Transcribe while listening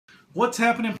What's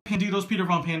happening, Panditos? Peter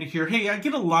von Panda here. Hey, I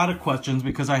get a lot of questions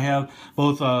because I have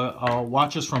both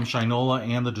watches from Shinola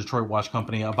and the Detroit Watch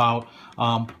Company about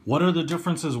what are the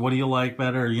differences, what do you like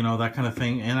better, you know, that kind of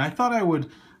thing. And I thought I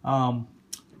would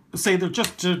say they're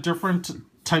just different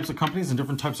types of companies and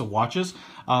different types of watches.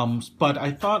 But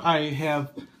I thought I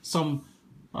have some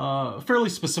fairly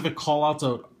specific call-outs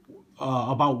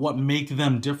about what make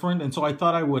them different, and so I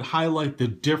thought I would highlight the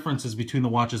differences between the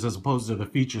watches as opposed to the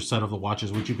feature set of the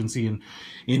watches, which you can see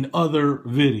in other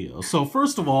videos. So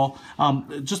first of all,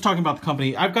 just talking about the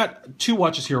company, I've got two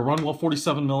watches here, Runwell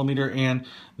 47mm and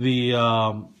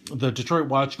the Detroit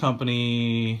Watch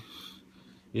Company.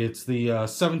 It's the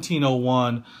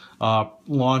 1701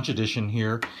 launch edition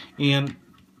here, and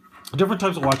different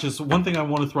types of watches. One thing I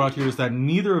want to throw out here is that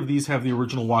neither of these have the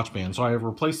original watch band. So I have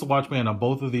replaced the watch band on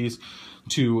both of these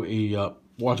to a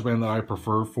watch band that I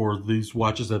prefer for these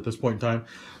watches at this point in time.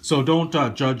 So don't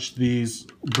judge these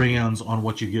brands on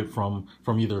what you get from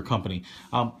either company.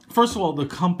 First of all, the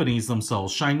companies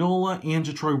themselves, Shinola and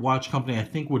Detroit Watch Company, I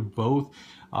think would both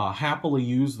happily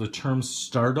use the term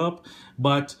startup,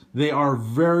 but they are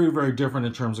very, very different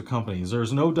in terms of companies.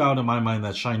 There's no doubt in my mind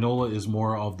that Shinola is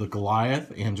more of the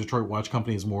Goliath and Detroit Watch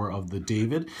Company is more of the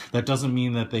David. That doesn't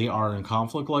mean that they are in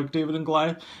conflict like David and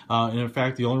Goliath. And in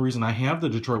fact, the only reason I have the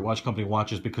Detroit Watch Company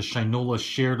watch is because Shinola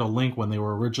shared a link when they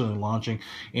were originally launching.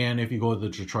 And if you go to the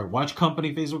Detroit Watch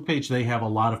Company Facebook page, they have a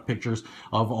lot of pictures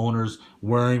of owners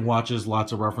wearing watches,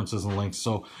 lots of references and links.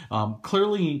 So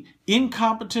clearly in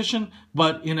competition,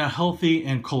 but in a healthy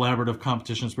and collaborative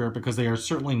competition spirit, because they are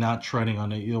certainly not treading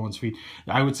on either one's feet.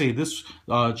 I would say this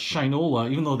Shinola,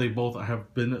 even though they both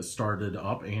have been started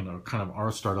up and kind of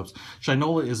are startups,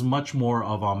 Shinola is much more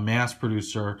of a mass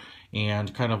producer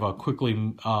and kind of a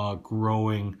quickly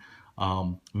growing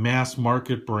mass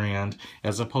market brand,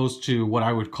 as opposed to what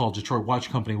I would call Detroit Watch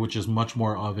Company, which is much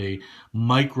more of a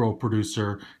micro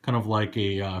producer, kind of like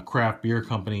a craft beer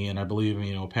company. And I believe,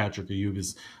 you know, Patrick Ayub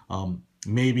is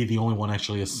maybe the only one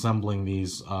actually assembling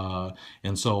these,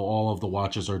 and so all of the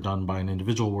watches are done by an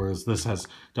individual, whereas this has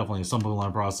definitely assembly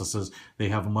line processes. They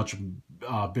have much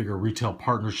bigger retail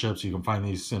partnerships. You can find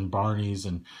these in Barney's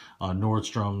and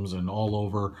Nordstrom's and all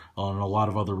over and a lot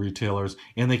of other retailers,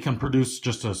 and they can produce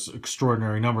just an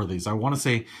extraordinary number of these. I want to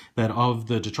say that of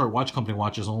the Detroit Watch Company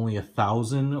watches, only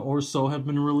 1,000 or so have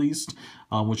been released,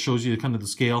 which shows you kind of the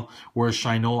scale, whereas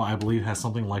Shinola, I believe, has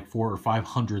something like 400,000 or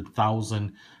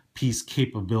 500,000 piece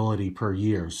capability per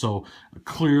year. So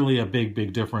clearly a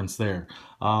big difference there.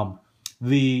 So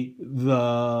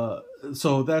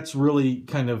that's really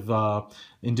kind of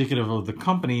indicative of the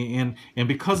company, and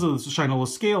because of the Shinola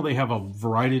scale, they have a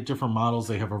variety of different models.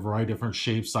 They have a variety of different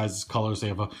shapes, sizes, colors. They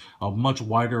have a much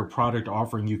wider product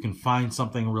offering. You can find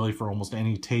something really for almost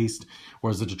any taste,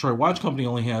 whereas the Detroit Watch Company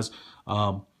only has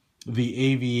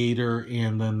the Aviator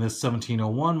and then this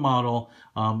 1701 model,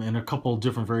 and a couple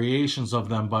different variations of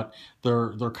them, but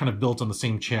they're kind of built on the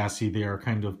same chassis. They are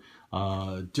kind of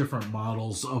different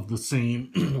models of the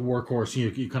same workhorse.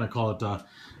 You kind of call it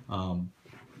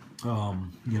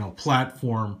you know,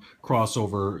 platform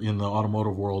crossover in the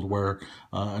automotive world, where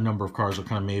a number of cars are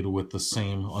kind of made with the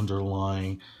same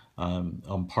underlying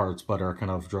parts, but are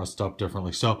kind of dressed up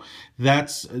differently. So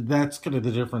that's kind of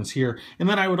the difference here. And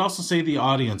then I would also say the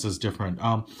audience is different.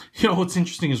 You know, what's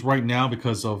interesting is right now,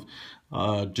 because of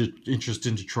interest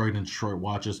in Detroit and Detroit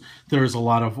watches, there's a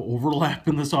lot of overlap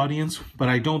in this audience, but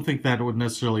I don't think that would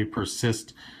necessarily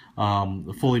persist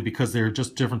fully, because they're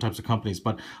just different types of companies.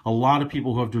 But a lot of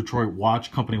people who have Detroit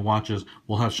Watch Company watches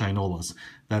will have Shinolas.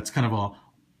 That's kind of a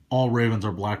all Ravens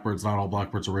are Blackbirds, not all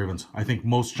Blackbirds are Ravens. I think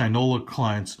most Shinola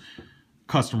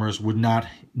customers would not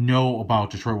know about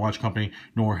Detroit Watch Company,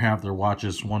 nor have their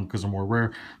watches, one, because they're more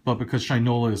rare, but because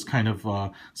Shinola is kind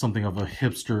of something of a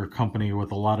hipster company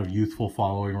with a lot of youthful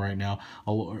following right now.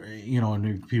 You know,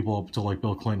 and people up to like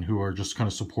Bill Clinton who are just kind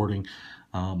of supporting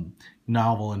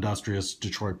novel, industrious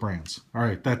Detroit brands. All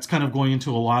right, that's kind of going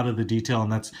into a lot of the detail, and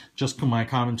that's just my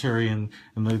commentary, and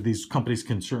these companies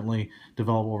can certainly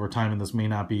develop over time, and this may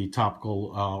not be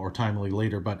topical or timely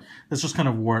later, but that's just kind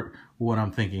of what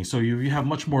I'm thinking. So you have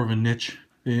much more of a niche.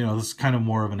 You know, this is kind of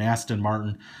more of an Aston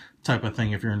Martin type of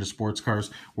thing if you're into sports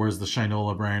cars, whereas the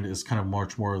Shinola brand is kind of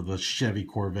much more of the Chevy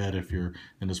Corvette if you're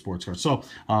into sports cars. So,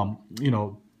 you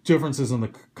know, differences in the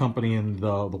company and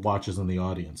the watches and the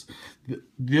audience.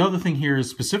 The other thing here is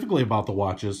specifically about the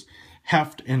watches,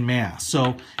 heft and mass.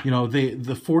 So, you know, the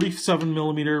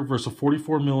 47mm versus a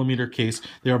 44mm case,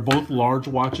 they are both large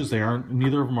watches.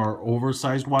 Neither of them are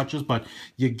oversized watches, but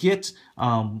you get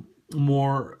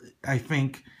more, I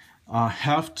think,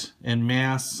 heft and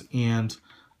mass and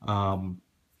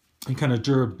and kind of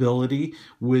durability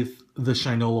with the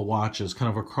Shinola watches, kind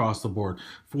of across the board.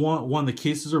 For one, the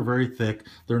cases are very thick.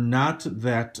 They're not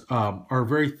that are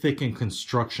very thick in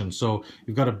construction. So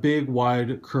you've got a big,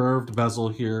 wide, curved bezel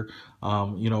here.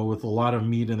 You know, with a lot of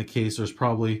meat in the case. There's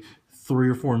probably 3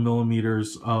 or 4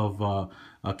 millimeters of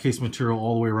case material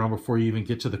all the way around before you even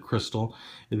get to the crystal.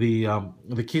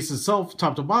 The case itself,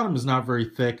 top to bottom, is not very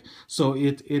thick, so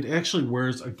it actually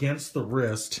wears against the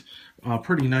wrist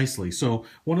pretty nicely. So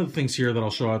one of the things here that I'll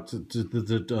show out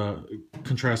to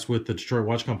contrast with the Detroit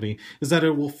Watch Company is that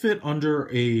it will fit under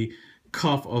a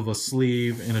cuff of a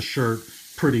sleeve and a shirt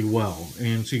pretty well,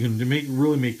 and so you can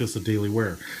really make this a daily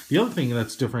wear. The other thing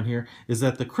that's different here is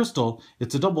that the crystal,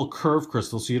 it's a double curve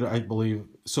crystal, so I believe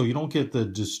so you don't get the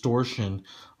distortion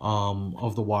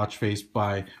of the watch face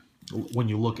by when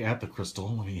you look at the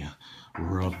crystal. Let me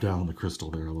rub down the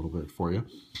crystal there a little bit for you.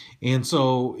 And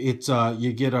so it's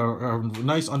you get a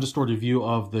nice undistorted view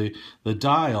of the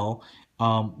dial,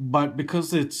 but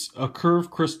because it's a curved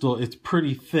crystal, it's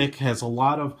pretty thick, has a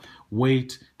lot of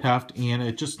weight, heft, and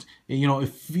it just, you know, it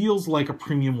feels like a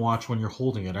premium watch when you're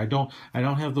holding it. I don't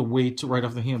have the weight right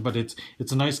off the hand, but it's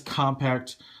a nice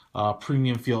compact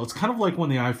premium feel. It's kind of like when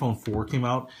the iPhone 4 came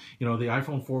out. You know, the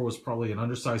iPhone 4 was probably an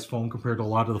undersized phone compared to a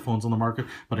lot of the phones on the market,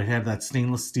 but it had that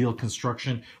stainless steel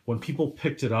construction. When people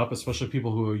picked it up, especially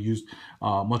people who used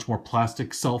much more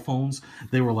plastic cell phones,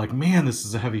 they were like, man, this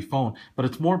is a heavy phone. But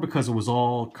it's more because it was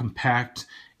all compact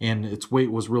and its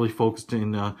weight was really focused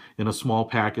in a small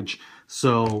package.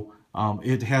 So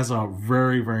it has a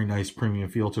very, very nice premium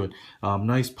feel to it.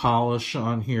 Nice polish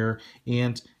on here,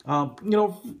 and you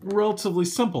know, relatively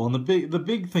simple. And the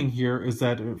big thing here is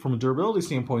that from a durability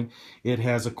standpoint, it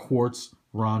has a quartz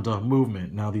Ronda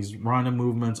movement. Now these Ronda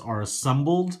movements are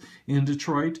assembled in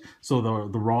Detroit, so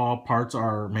the raw parts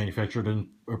are manufactured in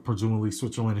presumably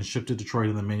Switzerland and shipped to Detroit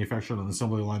and then manufactured on the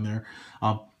assembly line there.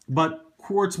 But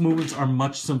quartz movements are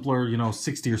much simpler, you know,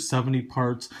 60 or 70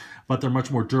 parts, but they're much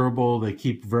more durable. They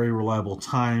keep very reliable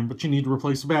time, but you need to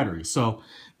replace the batteries. So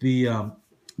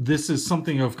this is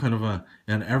something of kind of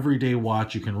an everyday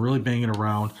watch. You can really bang it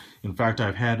around. In fact,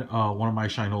 I've had one of my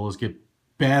Shinolas get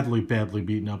badly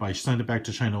beaten up. I sent it back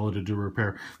to Shinola to do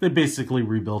repair. They basically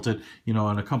rebuilt it, you know,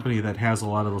 and a company that has a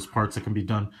lot of those parts that can be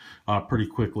done pretty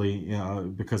quickly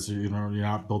because, you know, you're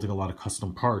not building a lot of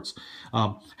custom parts.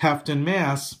 Heft and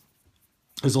mass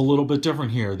is a little bit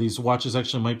different here. These watches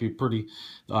actually might be pretty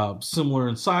similar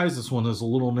in size. This one is a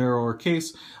little narrower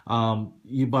case,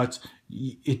 but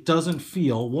it doesn't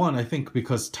feel, one, I think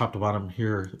because top to bottom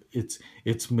here,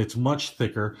 it's much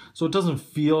thicker, so it doesn't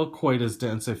feel quite as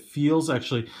dense. It feels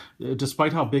actually,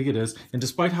 despite how big it is, and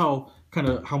despite how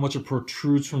much it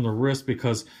protrudes from the wrist,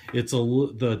 because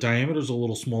the diameter is a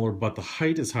little smaller, but the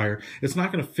height is higher. It's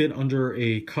not going to fit under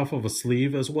a cuff of a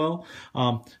sleeve as well,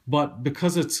 but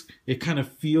because it kind of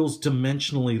feels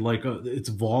dimensionally like its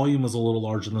volume is a little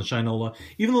larger than the Shinola.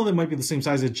 Even though they might be the same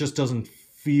size, it just doesn't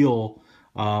feel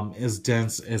as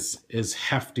dense, as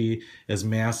hefty, as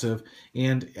massive.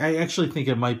 And I actually think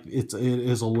it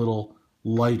is a little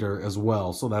lighter as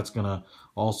well, so that's gonna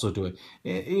also do it.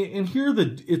 And here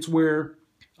it's where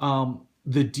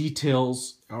the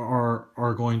details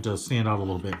are going to stand out a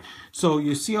little bit. So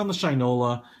you see on the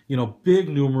Shinola, you know, big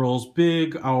numerals,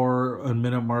 big hour and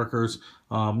minute markers,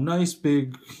 nice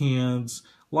big hands,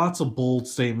 lots of bold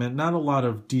statement, not a lot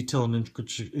of detail and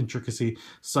intricacy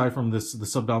aside from the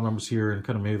sub-dial numbers here and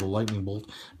kind of maybe the lightning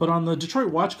bolt. But on the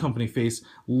Detroit Watch Company face,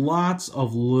 lots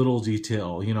of little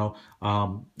detail, you know,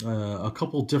 a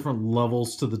couple different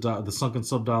levels to the sunken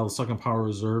sub-dial, the sunken power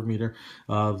reserve meter,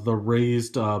 the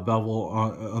raised bevel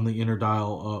on the inner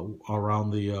dial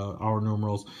around the hour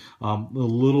numerals, a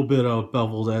little bit of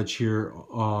beveled edge here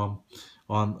on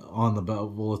the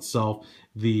bevel itself,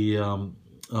 the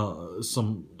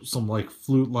some like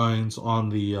flute lines on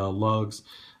the lugs,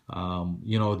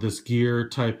 you know, this gear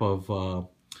type of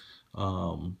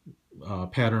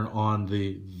pattern on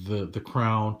the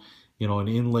crown, you know, an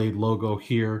inlaid logo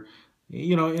here,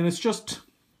 you know, and it's just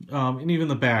and even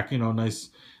the back, you know, nice.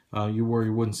 You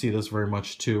wouldn't see this very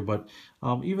much too, but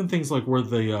even things like where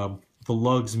the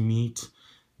lugs meet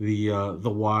the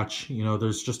watch, you know,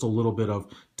 there's just a little bit of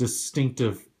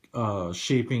distinctive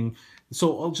shaping.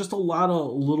 So just a lot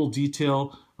of little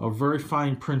detail, very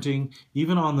fine printing.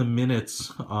 Even on the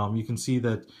minutes, you can see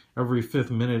that every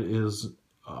 5th minute is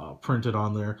printed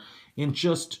on there. And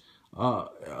just a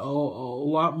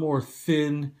lot more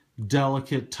thin,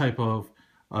 delicate type of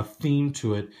theme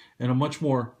to it, and a much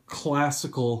more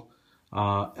classical,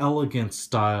 elegant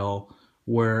style,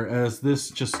 whereas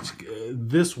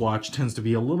this watch tends to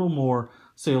be a little more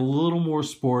say a little more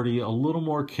sporty, a little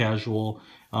more casual,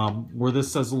 where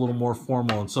this says a little more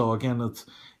formal. And so again,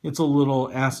 it's a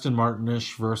little Aston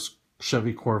Martin-ish versus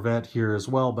Chevy Corvette here as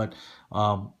well. But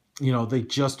they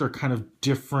just are kind of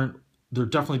different. They're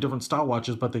definitely different style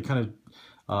watches, but they kind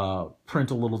of print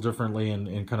a little differently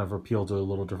and kind of appeal to a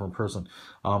little different person.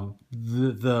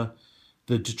 The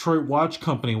Detroit Watch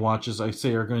Company watches, I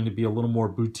say, are going to be a little more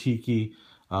boutique-y,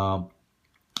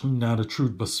 not a true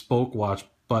bespoke watch,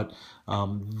 but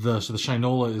the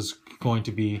Shinola is going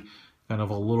to be kind of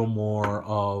a little more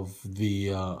of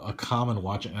a common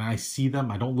watch. And I see them.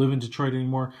 I don't live in Detroit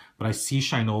anymore, but I see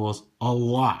Shinolas a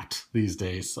lot these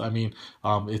days. I mean,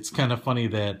 it's kind of funny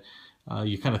that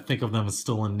you kind of think of them as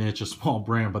still a niche, a small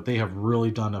brand, but they have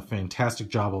really done a fantastic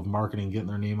job of marketing, getting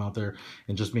their name out there,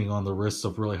 and just being on the wrists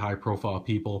of really high-profile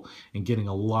people and getting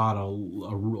a lot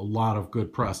of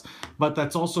good press. But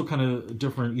that's also kind of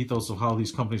different ethos of how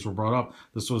these companies were brought up.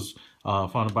 This was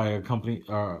founded by a company,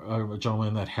 a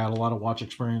gentleman that had a lot of watch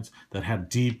experience, that had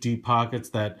deep pockets,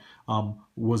 that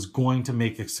was going to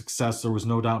make a success. There was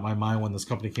no doubt in my mind when this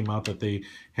company came out that they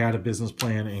had a business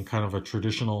plan and kind of a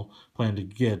traditional plan to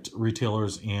get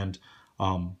retailers and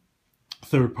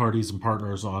third parties and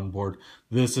partners on board.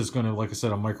 This is going to, like I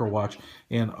said, a micro watch,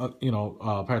 and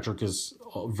Patrick is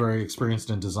very experienced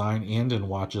in design and in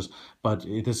watches, but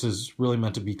this is really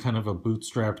meant to be kind of a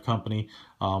bootstrapped company.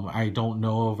 I don't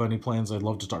know of any plans. I'd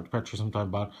love to talk to Patrick sometime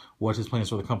about what his plans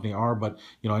for the company are, but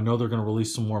I know they're going to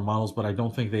release some more models, but I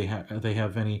don't think they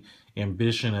have any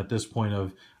ambition at this point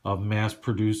of mass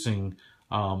producing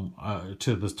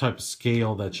to the type of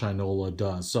scale that Shinola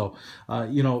does. So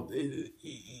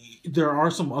there are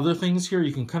some other things here.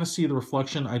 You can kind of see the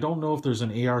reflection. I don't know if there's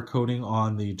an AR coating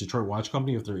on the Detroit Watch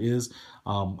Company. If there is,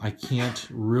 I can't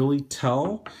really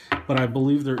tell, but I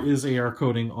believe there is AR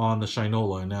coating on the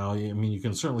Shinola. Now, I mean, you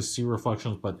can certainly see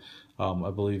reflections, but I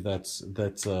believe that's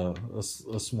a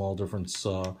small difference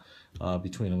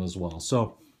between them as well.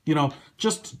 So,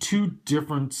 just two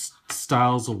different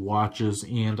styles of watches,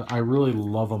 and I really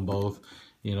love them both.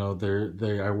 I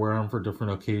wear them for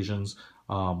different occasions.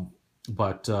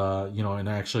 But and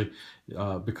actually,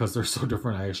 because they're so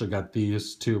different, I actually got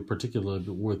these two, particularly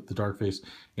with the dark face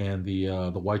and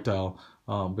the white dial,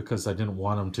 because I didn't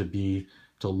want them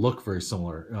to look very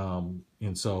similar.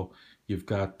 And so you've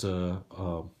got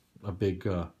a big,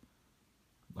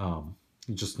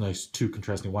 just nice two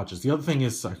contrasting watches. The other thing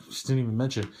is, I just didn't even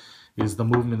mention, is the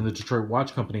movement in the Detroit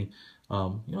Watch Company.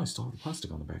 I still have the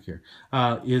plastic on the back here,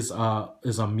 is a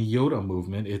Miyota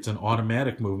movement. It's an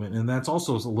automatic movement, and that's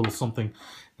also a little something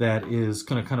that is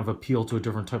going to kind of appeal to a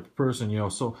different type of person.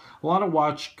 So a lot of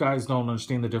watch guys don't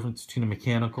understand the difference between a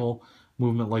mechanical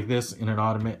movement like this and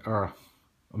a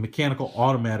mechanical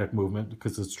automatic movement,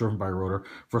 because it's driven by a rotor,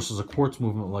 versus a quartz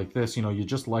movement like this. You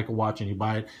just like a watch and you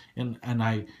buy it, and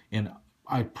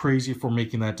I praise you for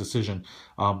making that decision.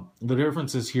 The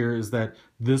difference is that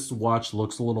this watch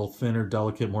looks a little thinner,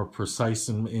 delicate, more precise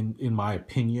in my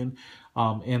opinion.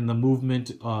 And the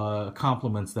movement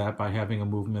complements that by having a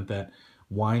movement that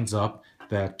winds up,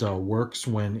 that works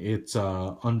when it's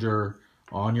on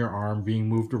your arm, being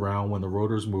moved around when the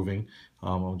rotor's moving.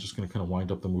 I'm just going to kind of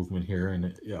wind up the movement here,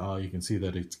 and you can see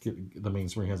that the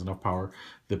mainspring has enough power.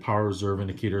 The power reserve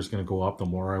indicator is going to go up the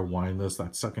more I wind this.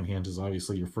 That second hand is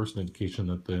obviously your first indication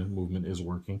that the movement is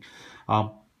working.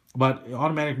 But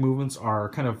automatic movements are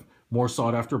kind of more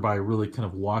sought after by really kind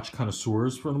of watch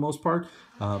connoisseurs for the most part.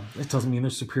 It doesn't mean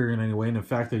they're superior in any way, and in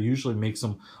fact, that usually makes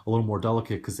them a little more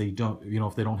delicate, because they don't,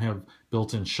 if they don't have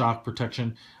built-in shock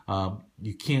protection,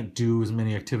 you can't do as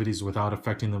many activities without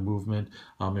affecting the movement.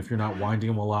 If you're not winding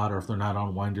them a lot, or if they're not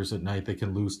on winders at night, they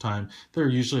can lose time. They're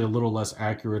usually a little less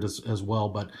accurate as well,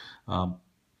 but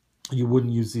you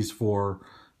wouldn't use these for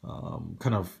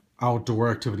kind of outdoor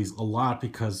activities a lot,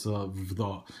 because of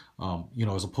the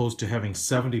as opposed to having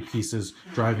 70 pieces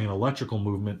driving an electrical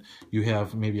movement, you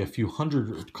have maybe a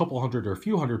couple hundred or a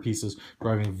few hundred pieces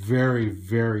driving very,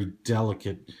 very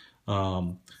delicate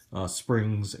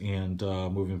springs and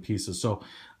moving pieces. So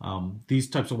these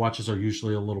types of watches are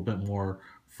usually a little bit more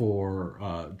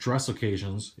for dress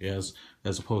occasions, as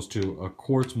opposed to a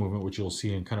quartz movement, which you'll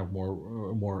see in kind of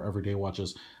more everyday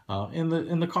watches. And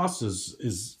the cost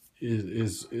is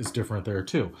different there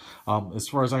too. As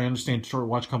far as I understand, Detroit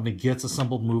Watch Company gets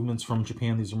assembled movements from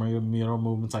Japan. These are Miyota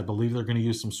movements. I believe they're going to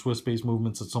use some Swiss-based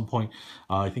movements at some point.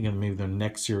 I think in maybe their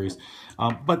next series.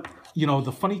 But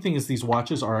the funny thing is, these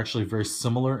watches are actually very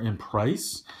similar in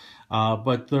price.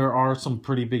 But there are some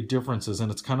pretty big differences,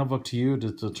 and it's kind of up to you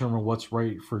to determine what's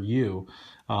right for you.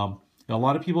 a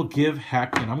lot of people give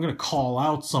heck, and I'm going to call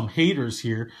out some haters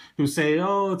here who say,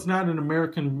 oh, it's not an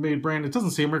American-made brand. It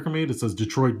doesn't say American-made. It says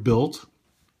Detroit built,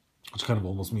 which kind of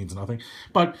almost means nothing.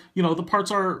 But, you know, the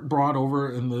parts are brought over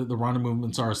and the Ronda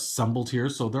movements are assembled here.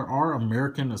 So there are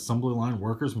American assembly line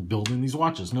workers building these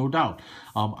watches, no doubt.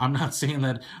 I'm not saying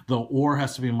that the ore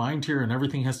has to be mined here and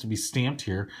everything has to be stamped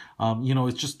here. You know,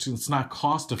 it's not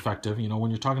cost effective. You know,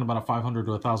 when you're talking about a $500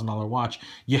 to $1,000 watch,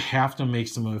 you have to make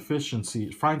some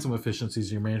efficiency, find some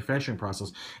efficiencies in your manufacturing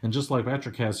process. And just like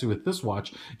Patrick has to with this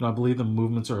watch, you know, I believe the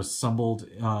movements are assembled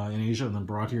in Asia and then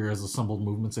brought here as assembled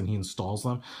movements, and he installs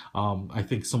them. I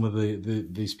think some of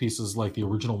these pieces, like the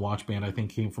original watch band, I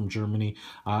think came from Germany.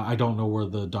 I don't know where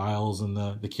the dials and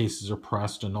the cases are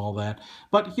pressed and all that.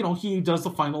 But, you know, he does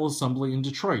the final assembly in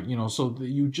Detroit, you know, so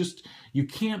you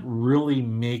can't really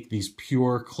make these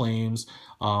pure claims.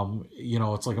 You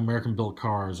know, it's like American-built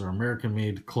cars or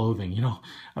American-made clothing, you know.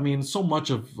 I mean, so much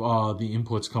of the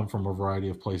inputs come from a variety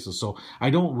of places. So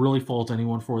I don't really fault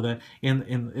anyone for that.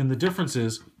 And the difference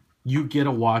is, you get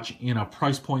a watch in a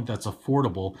price point that's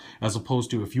affordable, as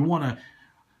opposed to if you want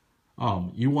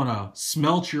to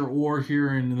smelt your ore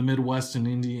here in the Midwest and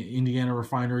Indiana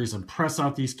refineries and press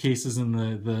out these cases in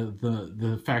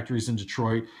the factories in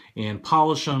Detroit and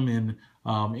polish them in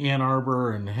Ann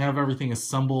Arbor and have everything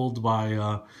assembled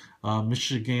by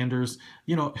Michiganders.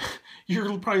 You know,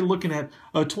 you're probably looking at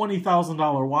a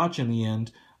 $20,000 watch in the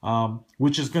end.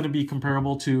 Which is going to be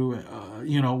comparable to,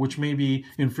 you know, which may be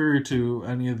inferior to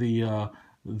any of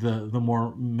the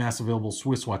more mass available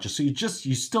Swiss watches. So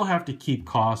you still have to keep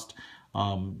cost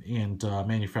and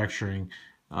manufacturing,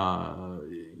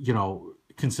 you know,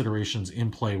 considerations in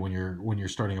play when you're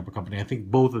starting up a company. I think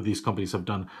both of these companies have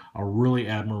done a really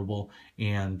admirable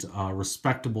and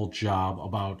respectable job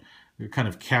about kind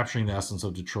of capturing the essence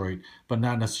of Detroit, but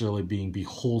not necessarily being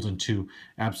beholden to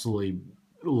absolutely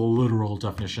literal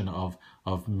definition of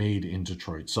made in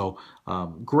Detroit. So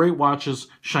great watches,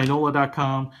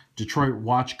 Shinola.com,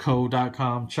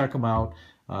 DetroitWatchCo.com. Check them out.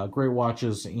 Great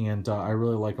watches, and I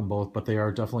really like them both, but they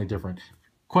are definitely different.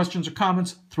 Questions or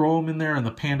comments, throw them in there, and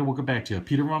the Panda will get back to you.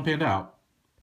 Peter Von Panda out.